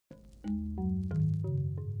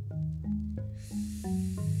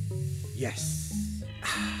Yes.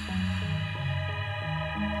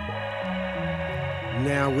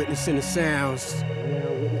 Now witnessing the sounds of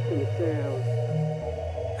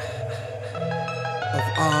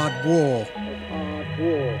Odd War.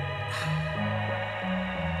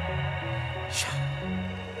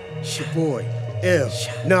 It's your boy, Ill.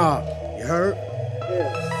 Nah, you heard?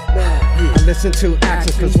 I listen to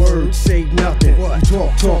actions cause words say nothing.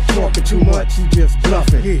 You talking too much, you just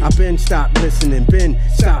bluffing. I've been stopped listening, been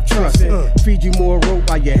stopped trusting. Feed you more rope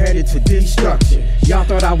while you're headed to destruction. Y'all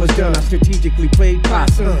thought I was done, I strategically played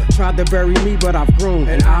possum. Tried to bury me, but I've grown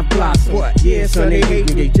and I've blossomed. Yeah, son, they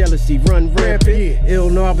hate me, they jealousy run rampant. Ill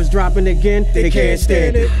Narva's dropping again, they can't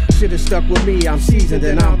stand it. Should've stuck with me, I'm seasoned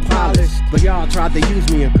and I'm polished. But y'all tried to use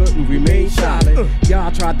me and couldn't remain solid.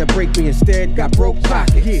 Y'all tried to break me instead, got broke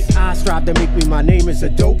pockets. I strive to make me, my name is a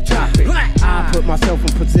dope topic. I put myself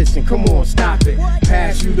in position, come on, stop it.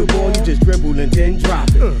 Pass you the ball, you just dribble and then drop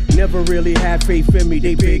it. Never really had faith in me,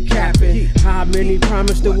 they big capping. How many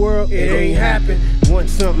promised the world, it ain't happen. Want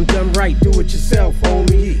something done right, do it yourself,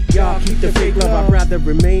 homie. Y'all keep the fake love, I'd rather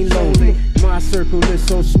remain lonely. My circle is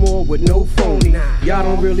so small with no phony. Y'all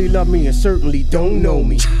don't really love me and certainly don't know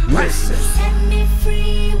me. Listen. Set me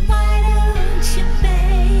free, why don't you,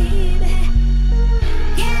 baby?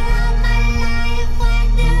 Get out my life, why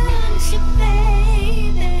don't you,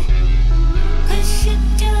 baby? 'Cause you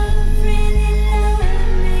don't really love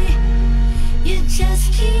me, you just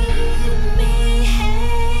keep me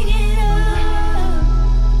hanging on.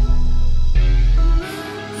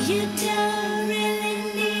 You don't really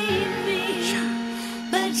need me,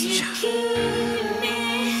 but you keep me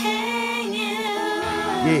hanging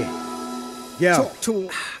on. Yeah. Yo,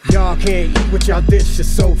 y'all can't eat what y'all dish, it's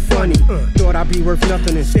so funny. Thought I'd be worth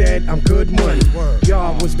nothing, instead I'm good money.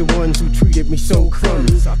 Y'all was the ones who treated me so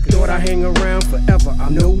crummy. Thought I hang around forever,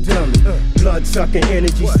 I'm no dummy. Blood sucking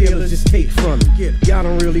energy stealers just take from me. Y'all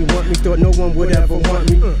don't really want me, thought no one would ever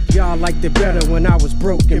want me. Y'all liked it better when I was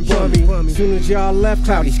broke and bummy. Soon as y'all left,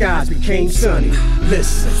 cloudy skies became sunny.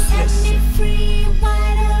 Listen. Set me free.